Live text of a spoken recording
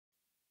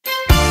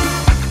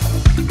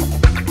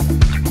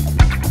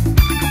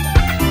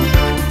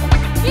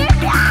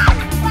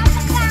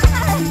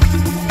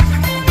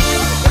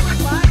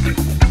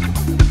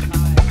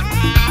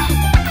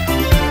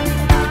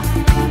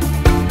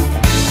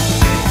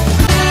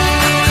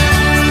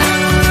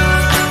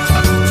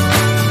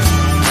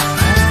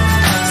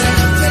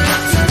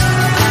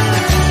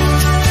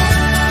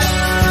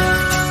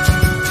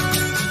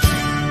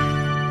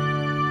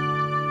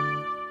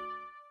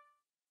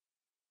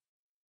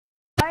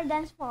or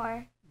dance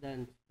 4?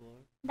 Dance 4.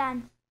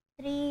 Dance.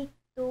 3,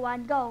 2,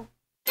 1, go.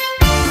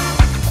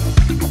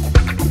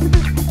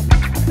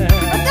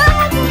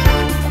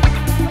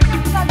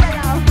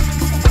 Gagalaw.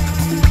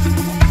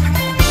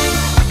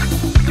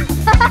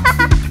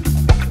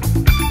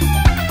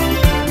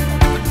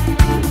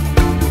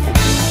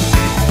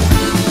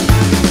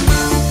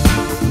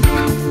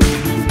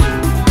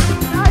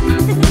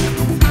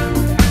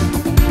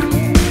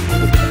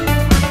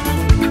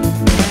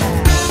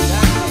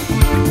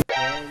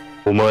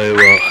 Omae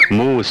wa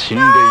mou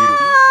shinde iru.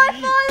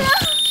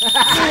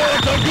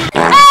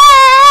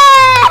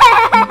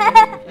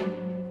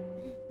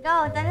 Go,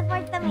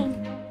 teleport kami.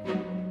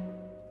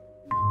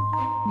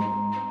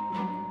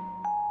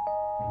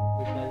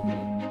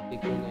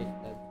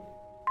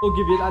 Oh,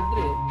 give it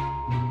Andre.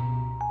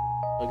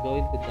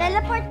 Gagawin ko dyan.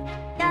 Teleport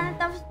ka,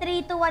 tapos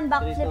 3, 2, 1,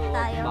 backflip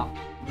tayo. Back.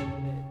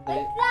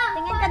 Wait lang.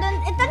 Tingin ka doon.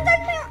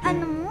 Tandaan mo yung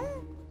ano mo.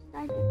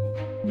 Start it.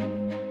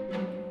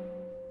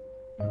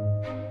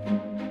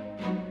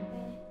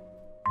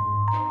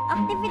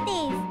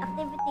 Activities.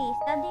 Activities.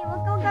 Daddy,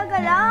 huwag kang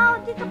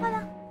gagalaw. Dito ka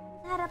lang.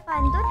 Sa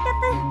harapan. Doon ka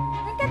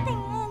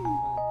tingin.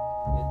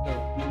 Ito.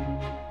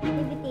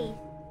 Activities.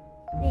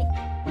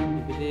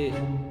 Activities.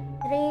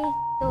 3,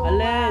 2,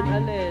 Alin.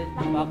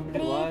 Back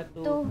 3,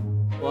 2,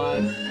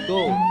 1,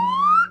 go.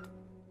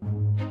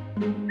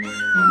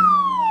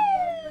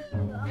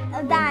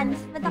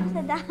 Dance. Punta ka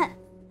sa dance.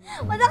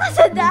 Punta ka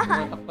sa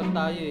dance. Takpan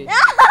tayo eh.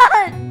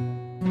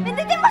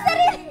 Pindutin mo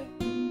sarili.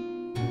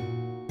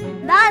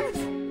 Dance.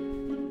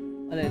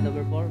 Alin,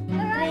 number 4.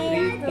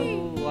 3,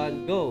 2,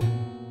 1, go.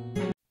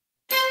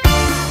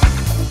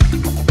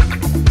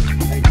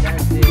 We're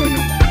dancing.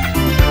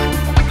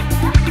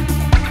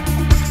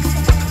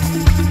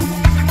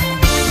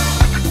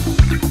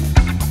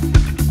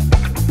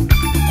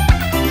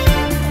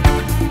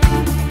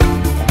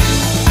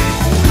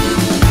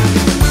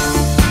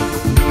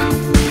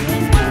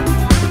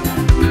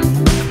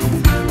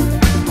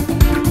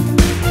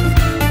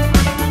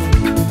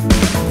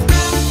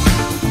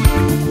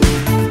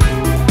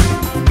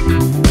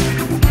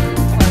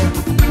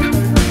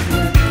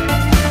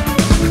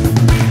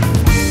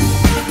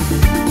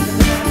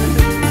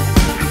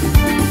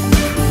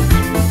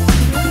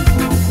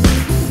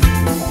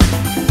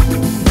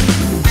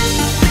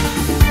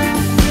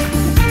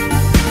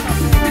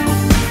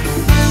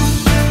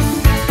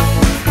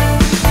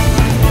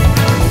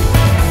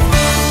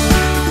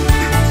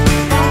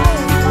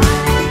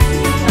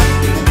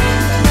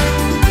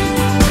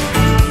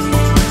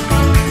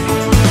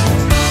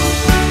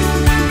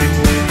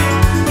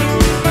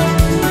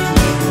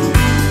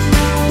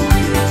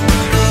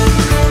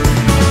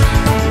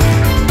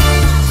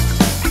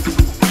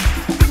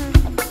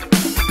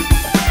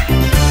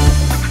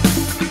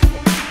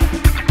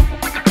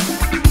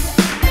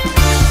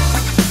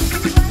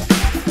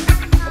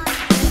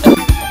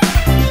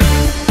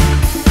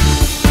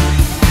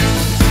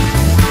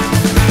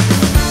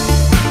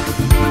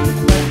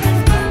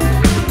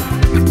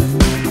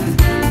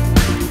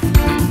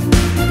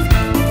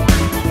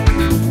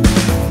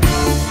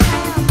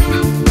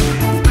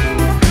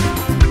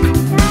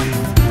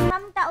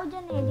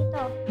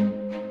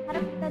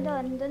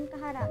 Doon ka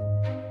harap.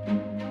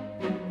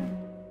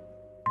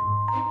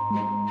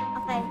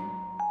 Okay.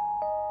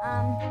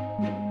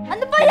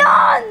 Ano ba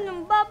yan?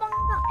 Babang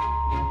ka.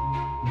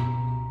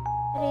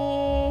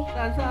 3.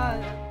 Saan?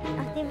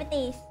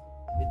 Activities.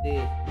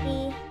 Activities.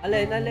 3.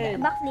 Alin.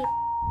 Backflip.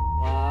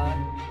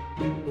 1,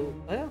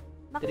 2. Ayun.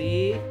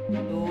 3,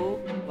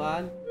 2,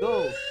 1,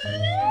 go.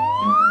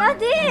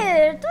 Daddy,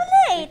 too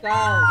late.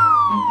 Ikaw.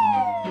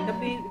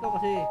 Ikaw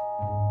kasi.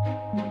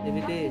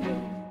 Activities.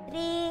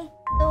 3,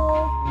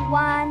 2,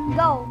 1,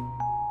 go.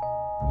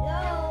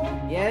 Hello.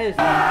 Yes.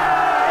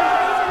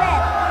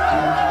 Ulit.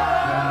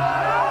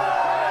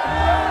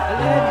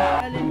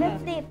 Alin.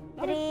 Backflip.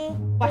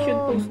 3, Passion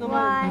pose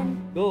naman.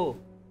 1. Go.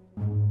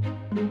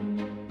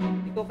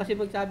 Ikaw kasi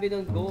magsabi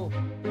ng go.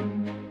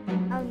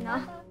 Oh no.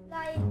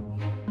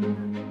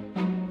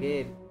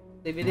 Game.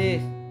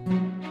 Activities.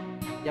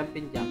 Jump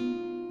and jump.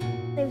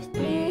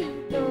 3,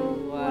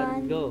 2,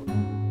 1, go.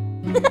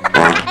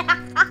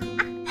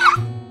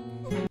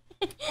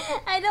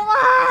 I don't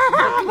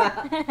want.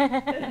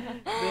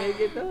 Big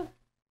ito.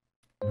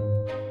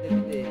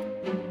 Activities.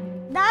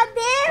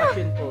 Daddy!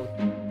 Passion pose.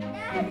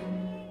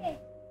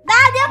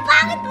 Daddy, ang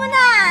pangit mo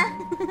na!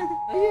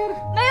 Ayun.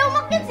 May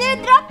umakit si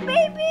Drop,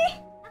 baby!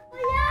 Ako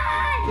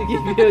yan!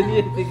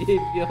 Sige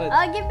yun.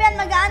 Oh, give yan.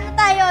 Mag-ano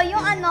tayo?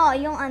 Yung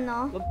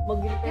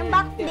Yung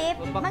backflip.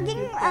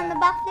 Maging,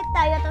 backflip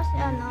tayo. Tapos,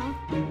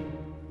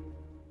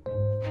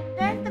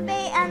 turn to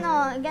be,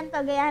 ganito.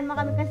 Gayahin mo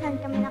kami kung saan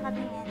kami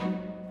nakatingin.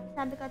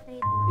 Sabi ko, 3, 2,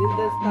 1. Yung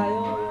dance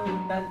tayo.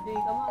 Yung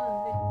dancing. Come on.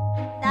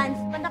 Dance.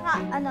 Punta ka,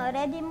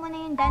 ready mo na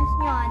yung dance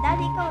nyo.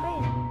 Daddy, ikaw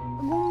rin.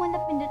 Huwag mo muna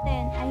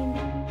pindutin. Ay,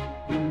 hindi.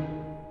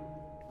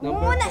 Huwag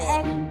mo muna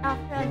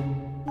action.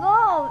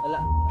 Go! Wala.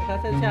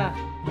 Saan siya?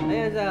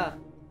 Ayan siya.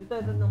 Ito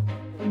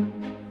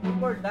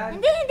number 4.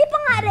 Hindi pa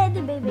nga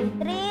ready, baby.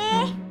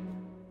 3,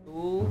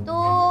 2,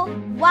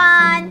 2,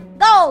 1,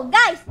 go!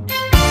 Guys!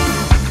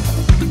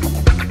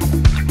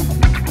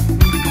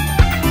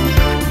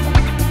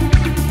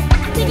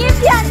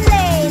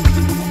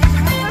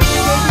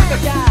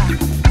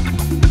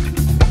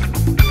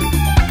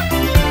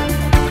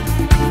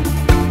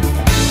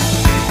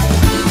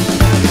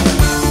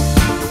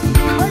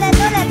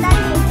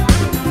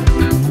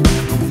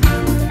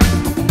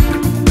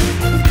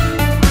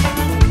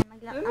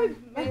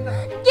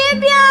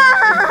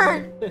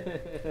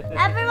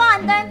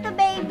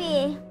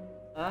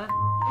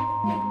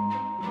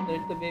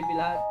 baby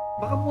lahat.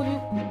 Baka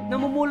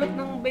namumulot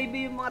ng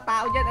baby yung mga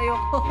tao dyan.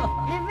 Ayoko.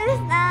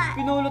 Bibilis na.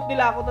 Pinulot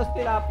nila ako, tapos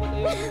tinapon.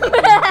 Ayoko.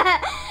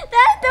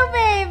 Turn to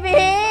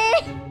baby!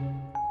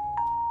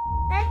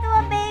 Turn to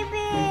a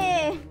baby!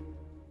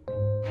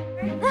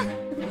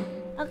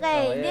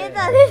 Okay, Oh, yeah.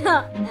 dito.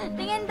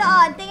 Tingin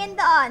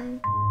doon.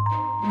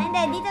 Ay,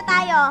 hindi, dito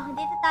tayo.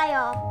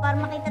 Para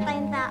makita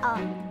tayong tao.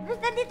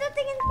 Basta dito,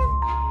 tingin ka.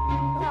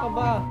 Ano ka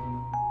ba?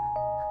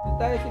 Dito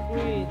tayo si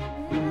Green.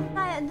 Dito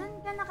tayo. Doon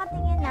ka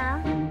nakatingin, ha?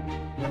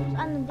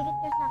 Tapos dikit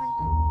ka sa akin.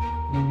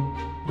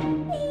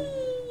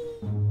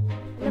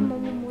 Alam mo,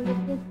 mamulot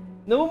yun.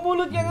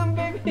 Namumulot yan ang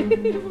baby.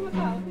 Yung mga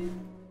tao.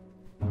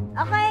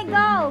 Okay,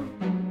 go!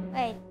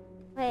 Wait.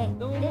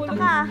 Dito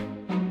ka.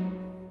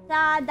 Sa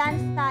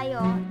dance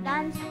tayo.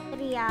 Dance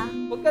 3, ah.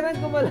 Huwag ka nang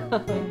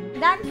gumalaw.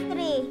 Dance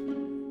 3.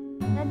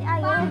 Dali,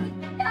 ayun.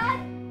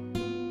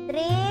 3.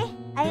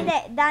 Ay, hindi.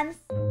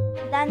 Dance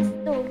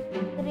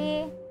 2.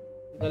 3.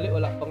 Dali,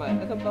 wala pa nga.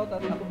 Asan ba ako?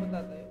 Ako pa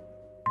tatayo.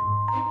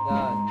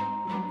 Dance.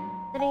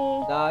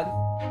 3. Dance.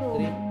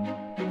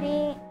 2.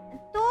 3.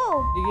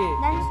 2. Sige.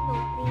 Dance 2.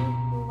 3,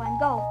 2, 1,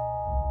 go.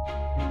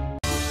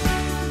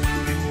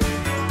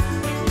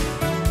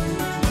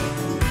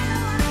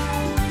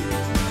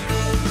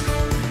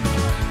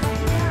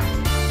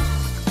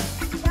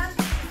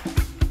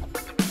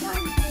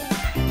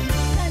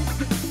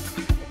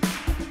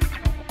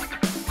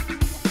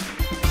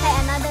 Okay,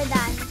 another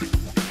dance.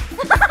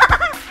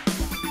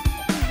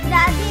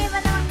 Daddy, iba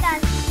namang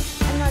dance.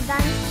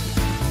 Dance?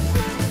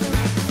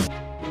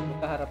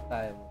 Magkaharap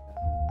tayo.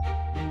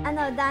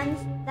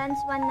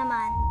 Dance 1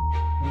 naman.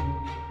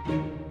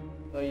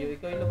 So,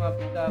 ikaw yung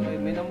lumapit sa akin.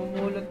 May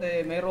namumulot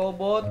eh. May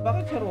robot.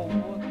 Bakit siya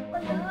robot?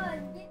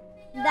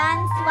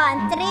 Dance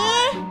 1. 3,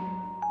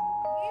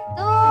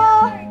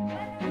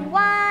 2,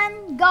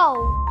 1, go!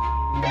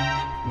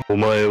 お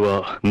前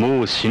は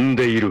もう死ん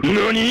でいる。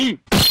何？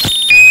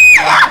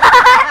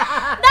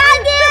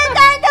 Daddy,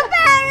 turn to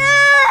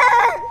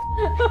parent!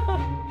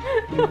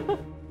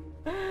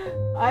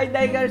 Ay,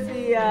 Day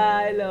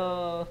Garcia.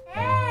 Hello.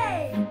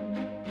 Hey!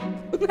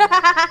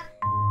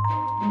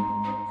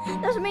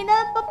 Tapos may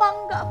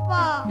napapangga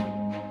pa.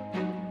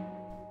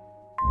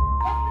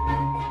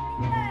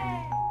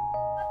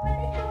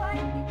 Papaliguan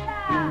kita.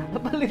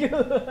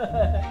 Papaligaw.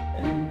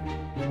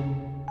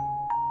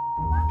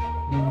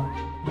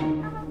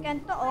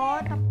 Ganito, oh.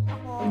 Tapos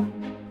ako.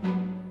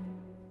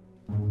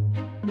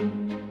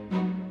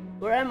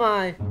 Where am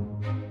I?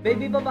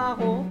 Baby ba ba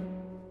ako?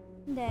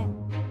 Hindi.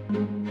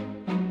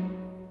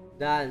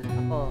 Dan,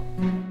 ako.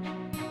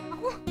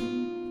 Ako?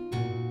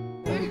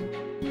 3,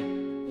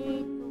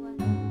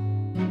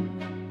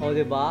 2, 1. Oh,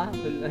 diba?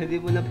 Hindi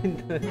mo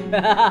napindot.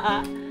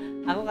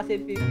 Ako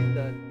kasi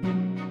pipindot.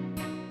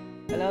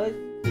 Hello,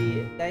 si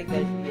Day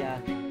Garcia.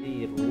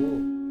 Zero.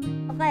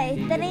 Okay,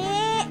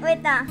 3.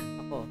 Wait ah.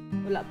 Ako.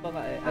 Wala pa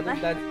ka eh. Anong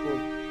Okay. dance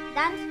move?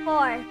 Dance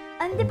 4.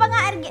 Hindi pa nga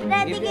ready,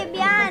 Gabe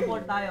yan.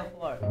 4 tayo,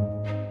 4.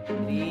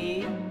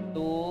 3,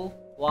 2,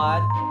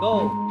 1,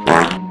 go!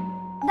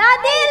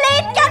 Daddy,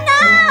 late ka na!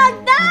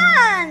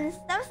 Dance!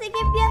 Tapos si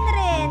Gabe yan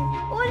rin.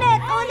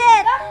 Ulit.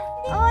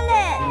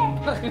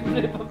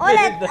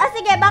 Ulit.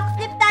 Sige,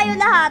 backflip tayo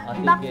lahat.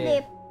 Sige.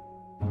 Backflip.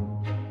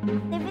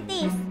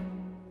 Activities.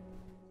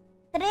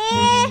 3,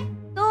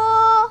 2,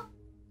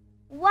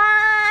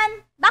 1,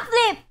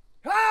 backflip!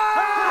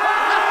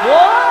 Wow!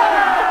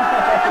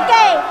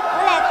 Okay,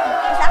 ulit.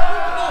 Sa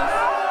activities.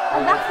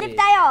 Backflip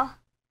tayo.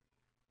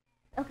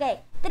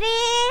 Okay. 3,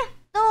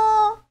 2,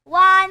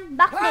 1,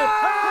 backflip.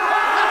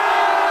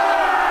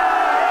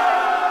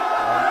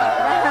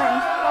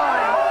 Dance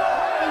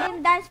 4. Sige,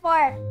 dance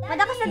 4.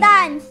 Mada ka sa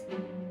dance.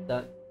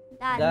 Dance.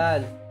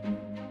 Dan.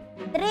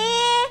 3, 2,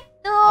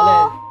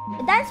 Alin?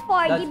 dance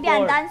 4. Dance Give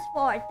yan, 4. dance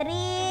 4.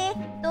 3,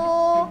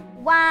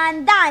 2,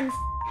 1, dance.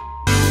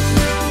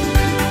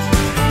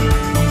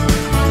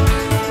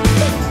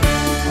 Ulit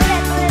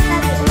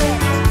natin, ulit.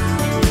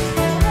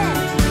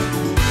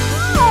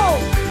 Wow!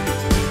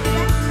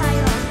 Dance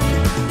tayo.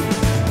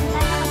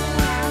 Dance natin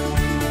na.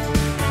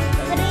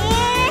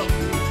 3,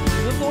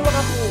 Tutulak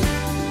ako.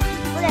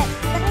 ulit.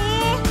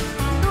 3,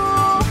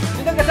 2,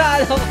 Dito ka sa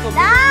ano ko.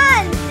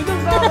 dance! Dito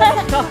ka sa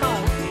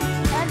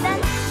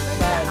Dance.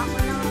 Ako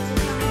na ang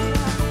isang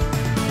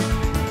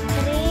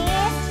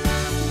 3,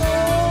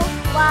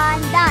 2,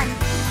 1, dance.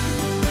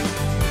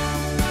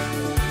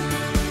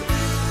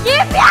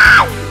 Keep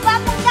yan!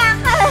 Papangga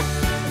ka!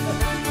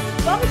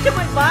 Bakit siya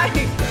may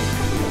bike?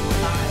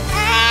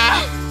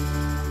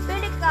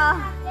 Pili ka.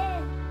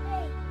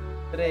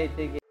 Three,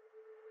 sige.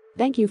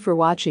 Thank you for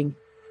watching.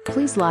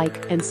 Please like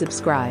and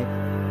subscribe.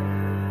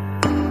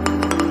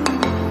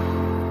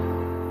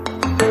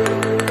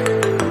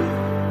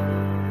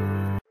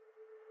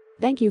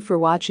 Thank you for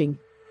watching.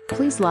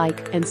 Please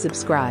like and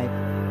subscribe.